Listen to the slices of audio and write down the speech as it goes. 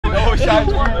No shot.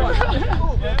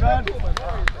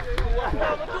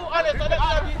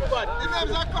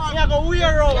 Yeah, go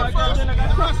weird out.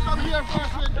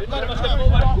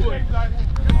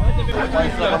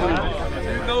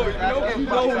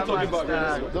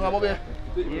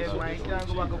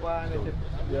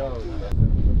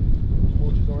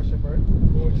 Coach is our shepherd.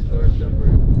 Coach is our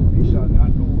shepherd. We shall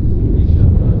not lose.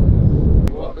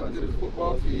 Walk onto the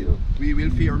football field. We will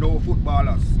fear no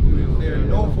footballers. We will fear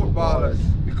no footballers.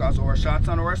 Because our shorts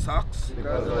and our socks.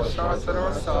 Because our shorts and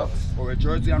our socks. Our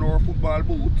jersey and our football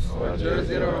boots. Our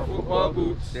jersey and our football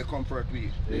boots. They comfort we.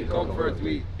 They comfort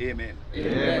we. Amen.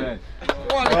 Amen.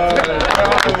 Well done.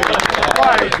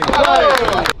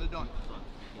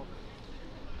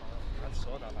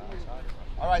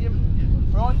 Alright,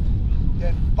 front,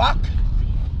 then back.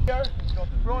 Here,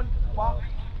 just front, back,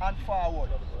 and forward.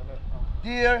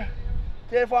 There,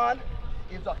 Tevon,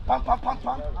 is just pam, pam, pam,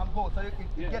 pam, and go. So you can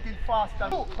get in faster.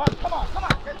 Come on, come on.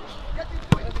 Get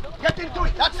into it. Get into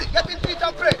it. That's it. Get into it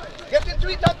and pray. Get into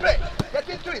it and pray. Get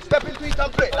into it. Step into it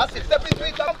and pray. That's it. Step into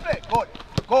it and pray. Good.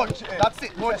 Good. That's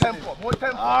it. More tempo. More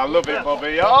tempo. I love it,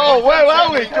 Bobby. Oh, where are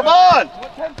we? Come on. More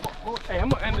tempo. Good. Hey, I'm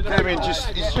not ending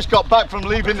He's just got back from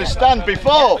leaving the stand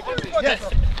before. Yes.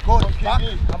 Good. Back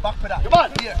and back for that. Come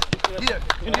on. Here.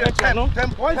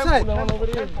 Tempo. One side.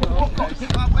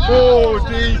 Oh,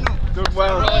 D. Done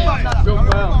well. Done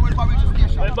well.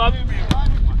 Hey, Bob.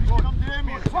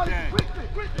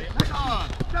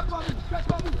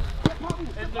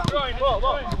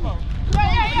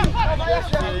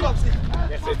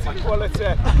 Yes, it's equality.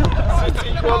 It's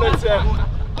equality.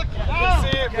 You can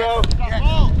see it, bro.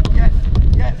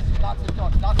 Yes. That's the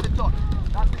touch. That's the touch.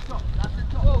 That's the touch. That's the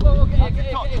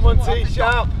touch. Come on, T,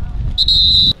 sharp.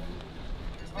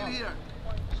 Still here.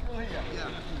 Still here. Yeah.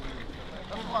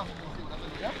 That's one.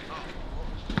 Yep.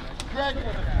 Greg.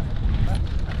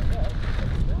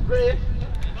 Greg.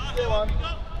 Stay on.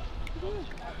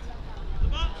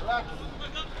 Relax.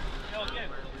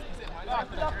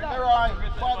 Alright,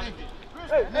 Bobby.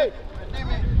 Hey.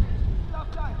 Jimmy.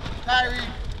 Kyrie.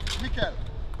 Mikkel.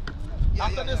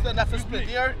 After this, then that's a split.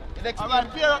 Here, next man.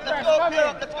 Pair up.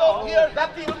 Let's go. Here,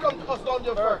 that team will come to us down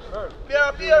there first. Pair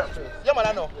up here. Yeah, man,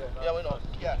 I know. Yeah, we know.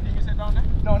 Yeah. Did you sit down there?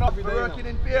 No, we're working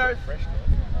in pairs.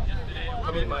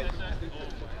 Come in, Mike.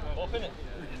 Open it.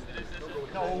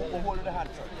 No, we'll hold the hand.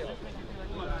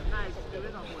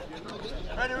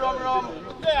 Ready, Rum?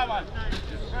 Yeah, man.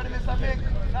 Ready, Mr. Mick?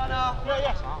 No.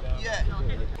 Yeah.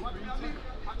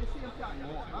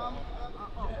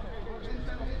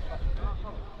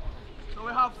 So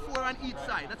we have 4 on each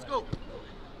side. Let's go. 4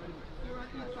 on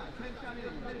each side. Tension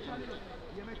it.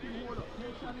 You make him hold up.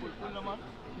 Tension it. Pull the man.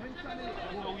 Tension it.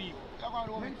 So weak.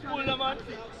 Pull the man.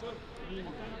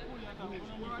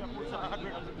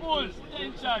 Pull.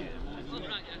 Tension.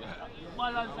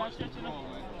 Balance and stretching up.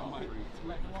 Come on.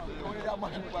 Next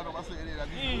one.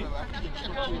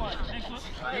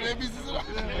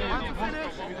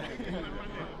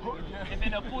 If you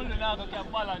don't pull, you now go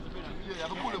get balance. Yeah, I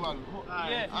can pull him out.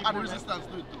 Yeah. I got the resistance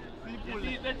to it too. You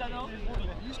see it better now?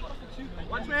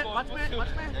 Watch me.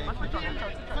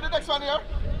 So the next one here.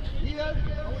 Here.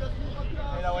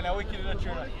 You know when I wicked in the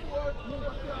tree.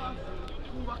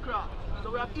 Move across. So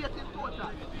we have 18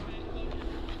 total.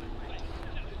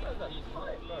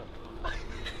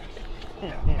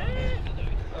 Yeah.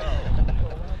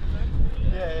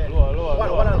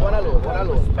 One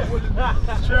alone.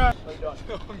 Sure.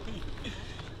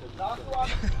 Last one.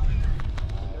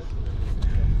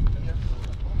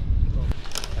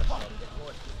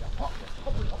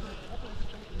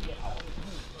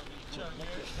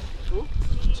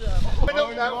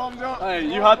 Hey,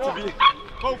 you had to be.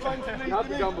 You had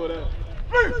to gamble there.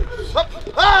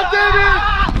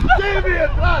 David!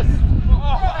 Plus!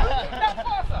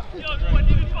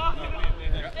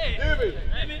 David!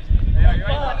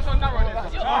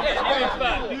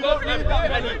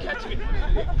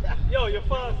 Yo, you're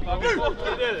fast.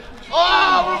 Oh,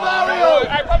 Romario!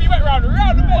 I probably went round the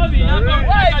bend.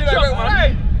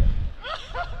 Right.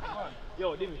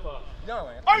 Yo, did me fast.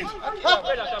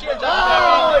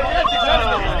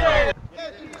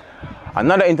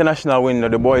 Another international win.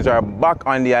 The boys are back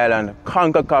on the island.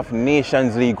 CONCACAF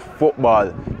Nations League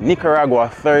football. Nicaragua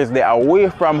Thursday away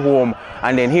from home,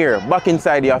 and then here back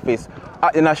inside the office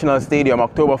at the National Stadium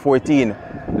October 14.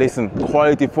 Listen,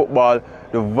 quality football.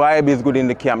 The vibe is good in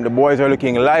the camp. The boys are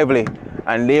looking lively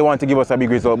and they want to give us a big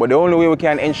result. But the only way we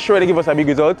can ensure they give us a big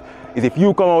result is if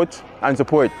you come out and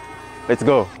support. Let's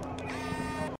go.